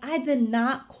thinking, like, I did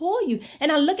not call you.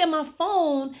 And I look at my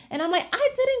phone, and I'm like, I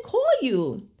didn't call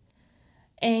you.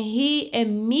 And he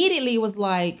immediately was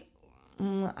like,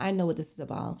 I know what this is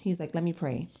about. He's like, let me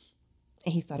pray.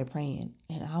 And he started praying.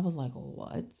 And I was like,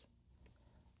 what?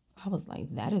 I was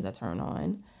like, that is a turn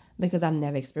on. Because I've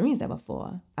never experienced that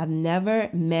before. I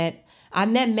met men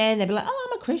that be like, oh,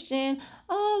 I'm a Christian,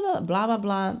 oh, blah, blah,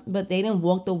 blah. But they didn't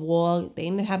walk the walk. They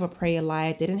didn't have a prayer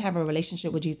life. They didn't have a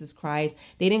relationship with Jesus Christ.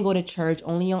 They didn't go to church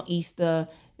only on Easter,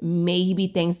 maybe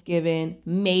Thanksgiving,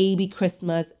 maybe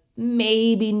Christmas,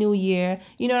 maybe New Year.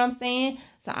 You know what I'm saying?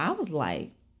 So I was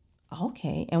like,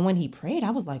 okay. And when he prayed, I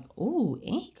was like, ooh,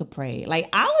 and he could pray. Like,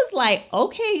 I was like,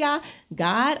 okay, y'all,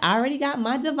 God, I already got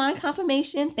my divine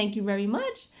confirmation. Thank you very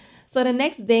much. So the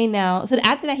next day now, so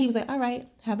after that, he was like, all right,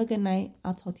 have a good night.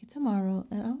 I'll talk to you tomorrow.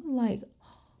 And I was like,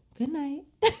 good night.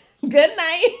 Good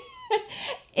night.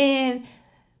 And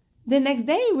the next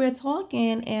day we're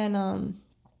talking, and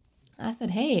I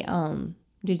said, hey,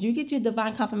 did you get your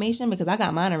divine confirmation? Because I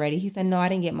got mine already. He said, no, I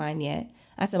didn't get mine yet.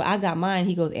 I said, well, I got mine.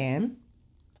 He goes, and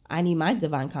I need my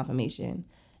divine confirmation.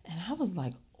 And I was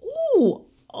like, ooh,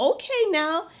 okay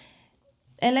now.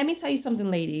 And let me tell you something,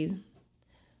 ladies.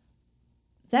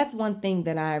 That's one thing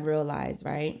that I realized,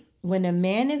 right? When a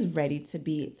man is ready to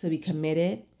be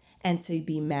committed and to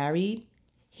be married,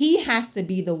 he has to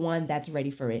be the one that's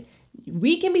ready for it.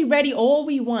 We can be ready all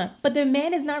we want, but the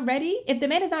man is not ready. If the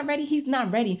man is not ready, he's not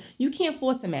ready. You can't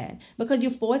force a man, because you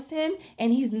force him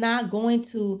and he's not going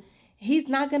to he's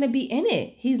not going to be in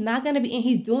it. He's not going to be in.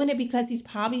 He's doing it because he's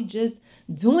probably just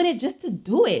doing it just to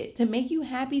do it, to make you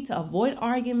happy, to avoid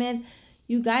arguments.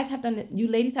 You guys have to, you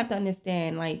ladies have to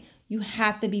understand, like, you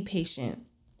have to be patient.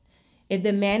 If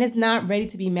the man is not ready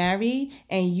to be married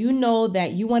and you know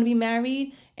that you want to be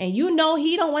married and you know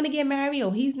he don't want to get married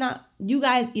or he's not, you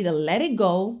guys either let it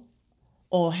go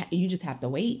or you just have to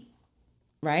wait,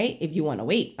 right? If you want to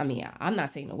wait. I mean, I'm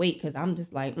not saying to wait because I'm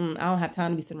just like, I don't have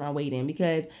time to be sitting around waiting,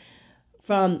 because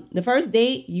from the first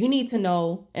date, you need to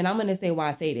know, and I'm going to say why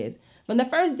I say this. From the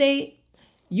first date,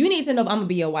 you need to know if I'm going to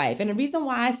be your wife. And the reason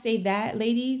why I say that,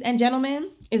 ladies and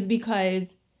gentlemen, is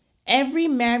because every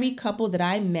married couple that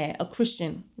I met, a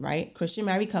Christian, right? Christian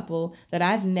married couple that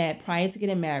I've met prior to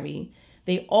getting married,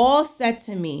 they all said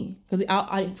to me,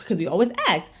 because we always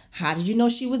ask, how did you know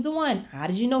she was the one? How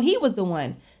did you know he was the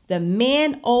one? The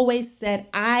man always said,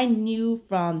 I knew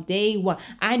from day one.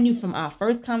 I knew from our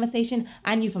first conversation.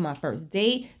 I knew from our first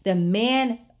date. The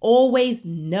man always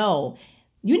know.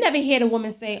 You never hear the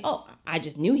woman say, oh, I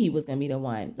just knew he was going to be the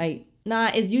one. Like,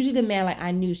 nah, it's usually the man like,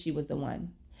 I knew she was the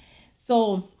one.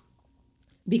 So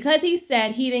because he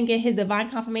said he didn't get his divine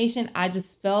confirmation, I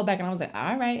just fell back and I was like,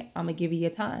 all right, I'm going to give you your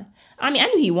time. I mean, I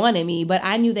knew he wanted me, but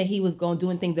I knew that he was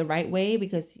doing things the right way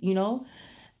because,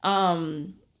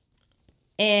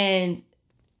 and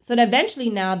so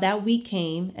eventually now that week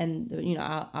came and,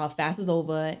 our fast was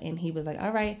over and he was like,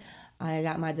 all right, I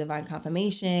got my divine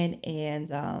confirmation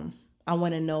and I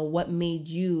want to know what made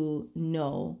you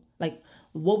know, like,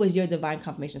 what was your divine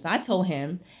confirmation? So I told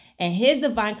him, and his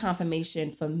divine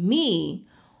confirmation for me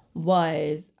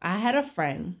was I had a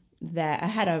friend that I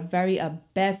had a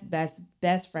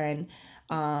best friend,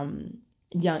 when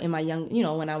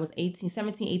I was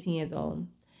 18 years old.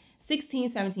 16,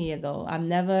 17 years old. I've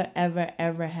never,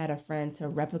 ever had a friend to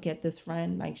replicate this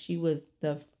friend. Like, she was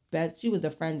the best. She was the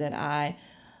friend that I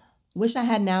wish I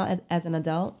had now as an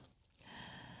adult.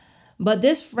 But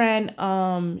this friend,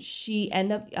 she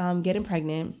ended up getting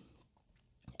pregnant,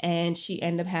 and she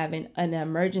ended up having an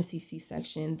emergency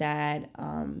C-section that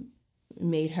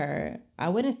made her, I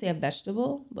wouldn't say a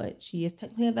vegetable, but she is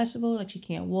technically a vegetable. Like, she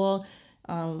can't walk.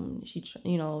 Her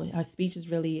speech is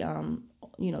really,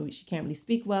 she can't really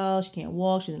speak well. She can't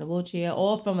walk. She's in a wheelchair,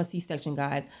 all from a C-section,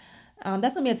 guys.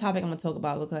 That's going to be a topic I'm going to talk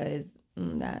about because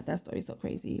that story is so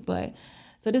crazy. But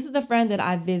so this is a friend that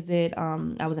I visit.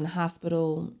 I was in the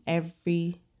hospital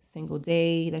every single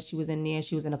day that she was in there.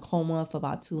 She was in a coma for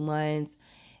about 2 months.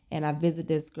 And I visit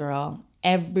this girl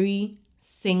every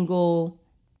single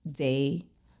day,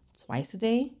 twice a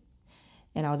day.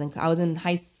 And I was in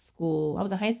high school. I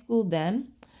was in high school then.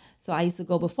 So I used to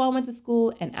go before I went to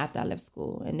school and after I left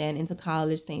school. And then into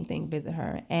college, same thing, visit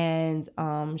her. And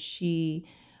she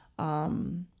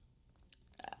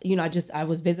I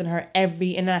was visiting her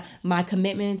my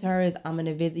commitment to her is I'm going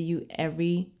to visit you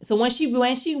so when she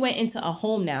went into a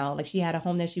home now, like she had a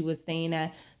home that she was staying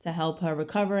at to help her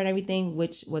recover and everything,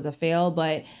 which was a fail,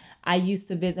 but I used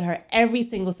to visit her every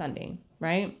single Sunday,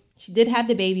 right? She did have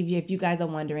the baby, if you guys are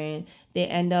wondering.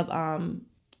 The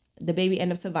baby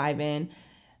ended up surviving,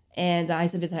 and I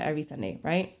used to visit her every Sunday,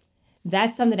 right?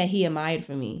 That's something that he admired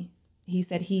for me. He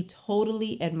said he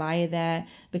totally admired that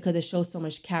because it shows so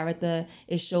much character.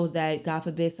 It shows that, God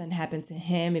forbid, something happened to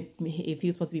him. If he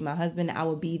was supposed to be my husband, I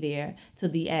would be there to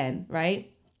the end,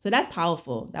 right? So that's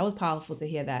powerful. That was powerful to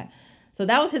hear that. So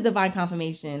that was his divine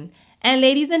confirmation. And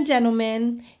ladies and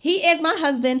gentlemen, he is my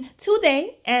husband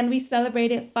today, and we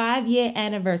celebrated 5-year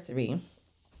anniversary.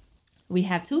 We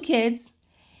have 2 kids,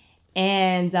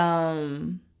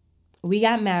 and we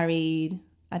got married.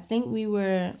 I think we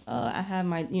were, I have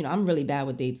my, I'm really bad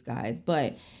with dates, guys,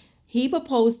 but he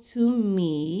proposed to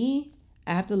me.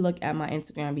 I have to look at my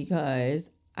Instagram because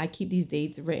I keep these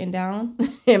dates written down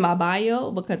in my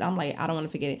bio because I'm like, I don't want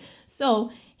to forget it. So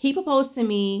he proposed to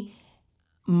me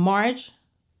March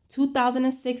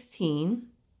 2016.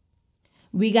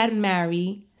 We got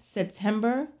married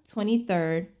September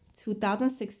 23rd,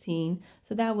 2016.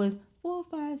 So that was 4,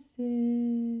 5,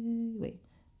 6,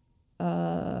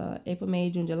 April, May,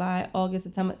 June, July, August,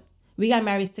 September. We got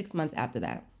married 6 months after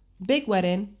that. Big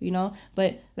wedding,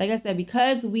 But like I said,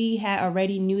 because we had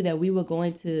already knew that we were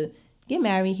going to get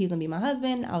married, he was going to be my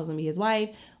husband, I was going to be his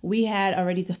wife. We had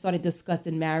already started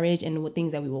discussing marriage and what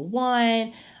things that we would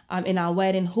want in our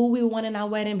wedding, who we would want in our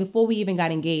wedding before we even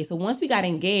got engaged. So once we got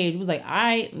engaged, it was like, all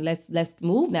right, let's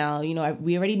move now.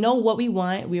 We already know what we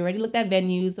want. We already looked at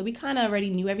venues. So we kind of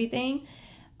already knew everything.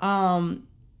 And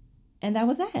that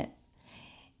was that.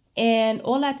 And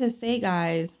all that to say,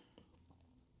 guys,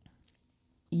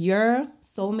 your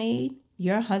soulmate,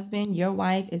 your husband, your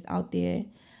wife is out there.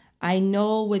 I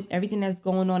know with everything that's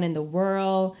going on in the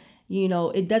world,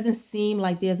 It doesn't seem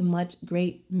like there's much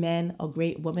great men or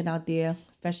great women out there,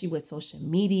 especially with social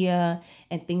media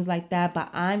and things like that. But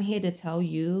I'm here to tell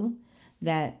you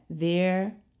that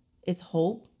there is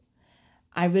hope.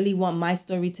 I really want my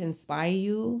story to inspire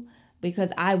you,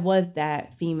 because I was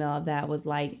that female that was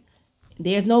like,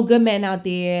 there's no good men out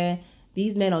there.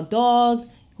 These men are dogs.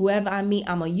 Whoever I meet,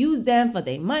 I'm going to use them for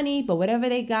their money, for whatever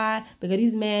they got, because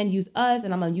these men use us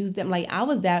and I'm going to use them. Like, I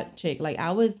was that chick. Like,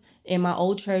 I was in my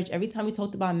old church. Every time we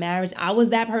talked about marriage, I was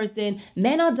that person.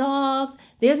 Men are dogs.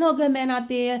 There's no good men out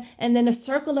there. And then the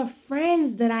circle of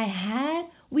friends that I had,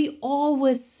 we all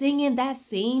was singing that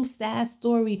same sad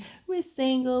story. We're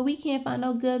single. We can't find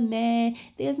no good man.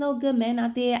 There's no good men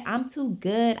out there. I'm too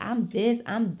good. I'm this.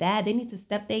 I'm that. They need to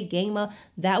step their game up.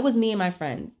 That was me and my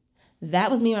friends.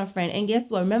 That was me and my friend. And guess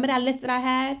what? Remember that list that I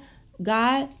had?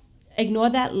 God,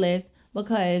 ignore that list,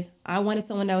 because I wanted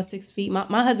someone that was 6 feet.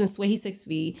 My husband swear he's 6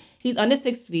 feet. He's under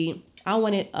 6 feet. I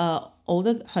wanted a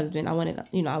older husband. I wanted,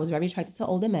 I was very attracted to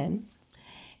older men.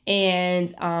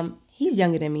 And he's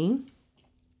younger than me.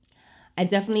 I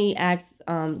definitely asked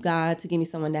God to give me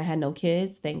someone that had no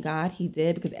kids. Thank God he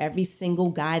did, because every single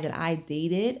guy that I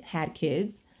dated had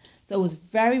kids. So it was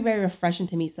very, very refreshing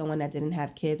to meet someone that didn't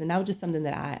have kids. And that was just something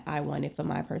that I wanted for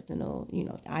my personal,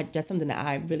 just something that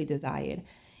I really desired.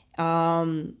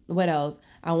 What else?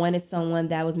 I wanted someone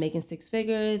that was making 6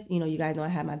 figures. You guys know I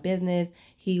had my business.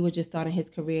 He was just starting his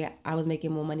career. I was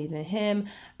making more money than him.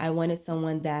 I wanted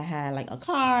someone that had like a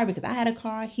car, because I had a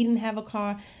car. He didn't have a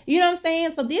car. You know what I'm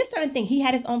saying? So there's certain things. He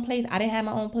had his own place. I didn't have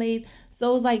my own place.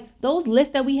 So it's like those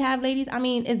lists that we have, ladies, I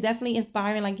mean, it's definitely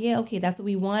inspiring. Like, yeah, okay, that's what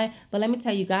we want. But let me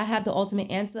tell you, God have the ultimate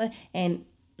answer. And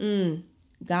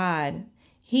God,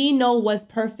 he know what's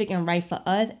perfect and right for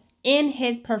us in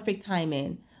his perfect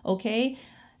timing. Okay?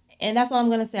 And that's what I'm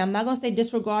going to say. I'm not going to say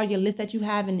disregard your list that you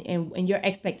have and your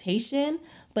expectation.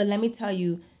 But let me tell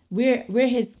you, we're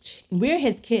his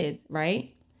kids,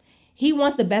 right? He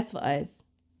wants the best for us.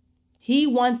 He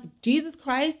wants Jesus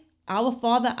Christ, our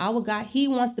Father, our God. He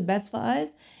wants the best for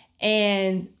us.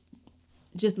 And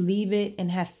just leave it and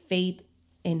have faith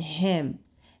in him.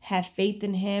 Have faith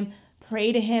in him.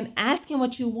 Pray to him. Ask him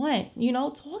what you want.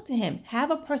 Talk to him.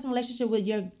 Have a personal relationship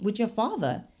with your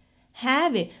Father.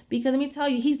 Have it. Because let me tell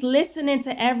you, he's listening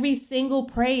to every single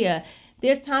prayer.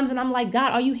 There's times and I'm like,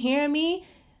 God, are you hearing me?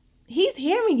 He's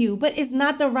hearing you, but it's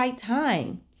not the right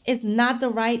time. It's not the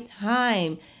right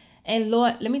time. And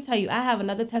Lord, let me tell you, I have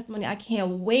another testimony I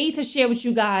can't wait to share with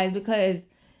you guys, because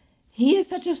he is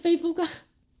such a faithful God.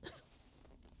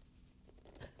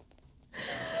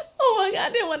 Oh my God,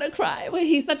 I didn't want to cry, but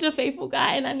he's such a faithful God.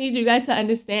 And I need you guys to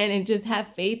understand and just have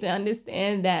faith and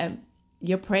understand that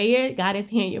your prayer, God is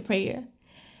hearing your prayer.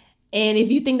 And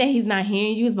if you think that he's not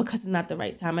hearing you, it's because it's not the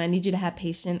right time. And I need you to have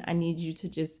patience. I need you to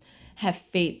just have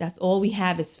faith. That's all we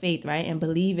have is faith, right? And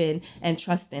believing and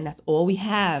trusting. That's all we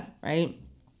have, right?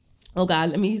 Oh God,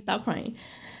 let me stop crying.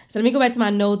 So let me go back to my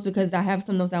notes, because I have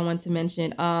some notes I want to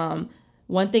mention.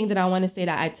 One thing that I want to say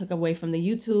that I took away from the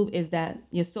YouTube is that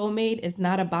your soulmate is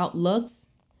not about looks.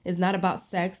 It's not about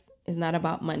sex. It's not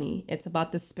about money. It's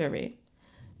about the spirit.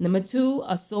 Number 2,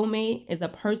 a soulmate is a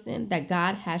person that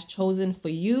God has chosen for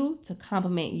you to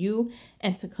complement you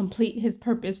and to complete his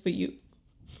purpose for you.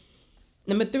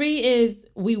 Number 3 is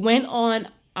we went on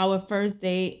our first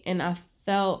date and I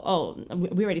felt,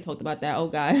 we already talked about that. Oh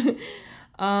God.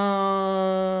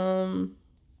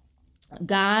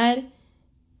 God,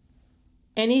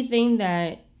 anything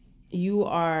that you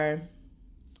are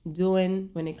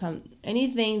doing when it comes,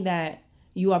 anything that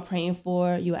you are praying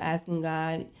for, you are asking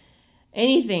God,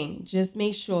 anything, just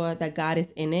make sure that God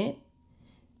is in it.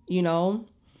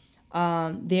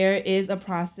 There is a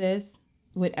process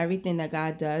with everything that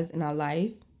God does in our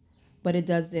life, but it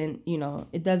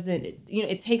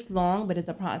takes long, but it's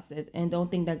a process. And don't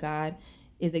think that God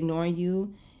is ignoring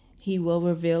you. He will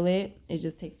reveal it. It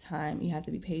just takes time. You have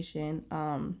to be patient.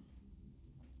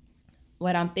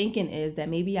 What I'm thinking is that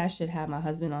maybe I should have my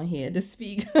husband on here to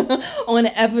speak on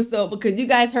an episode, because you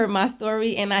guys heard my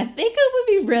story and I think it would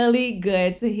be really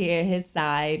good to hear his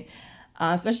side,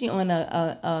 especially on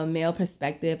a male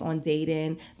perspective on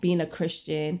dating, being a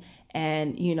Christian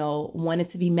and, wanting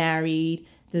to be married,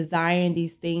 desiring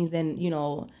these things and,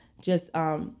 just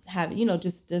having,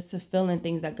 just fulfilling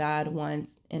things that God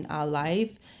wants in our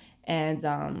life. And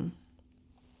I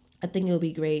think it'll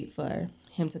be great for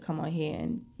him to come on here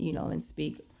and, and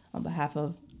speak on behalf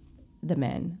of the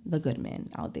men, the good men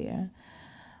out there.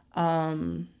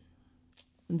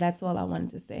 That's all I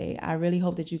wanted to say. I really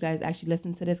hope that you guys actually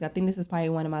listen to this. I think this is probably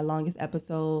one of my longest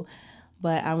episodes,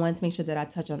 but I wanted to make sure that I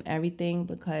touch on everything,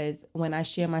 because when I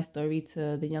share my story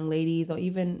to the young ladies, or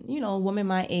even, women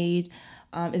my age,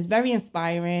 it's very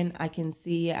inspiring. I can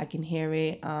see it, I can hear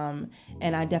it, and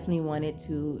I definitely wanted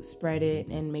to spread it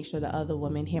and make sure that other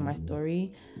women hear my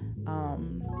story.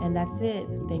 And that's it.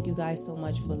 Thank you guys so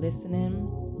much for listening,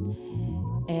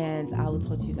 and I will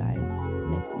talk to you guys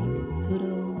next week.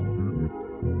 Toodles.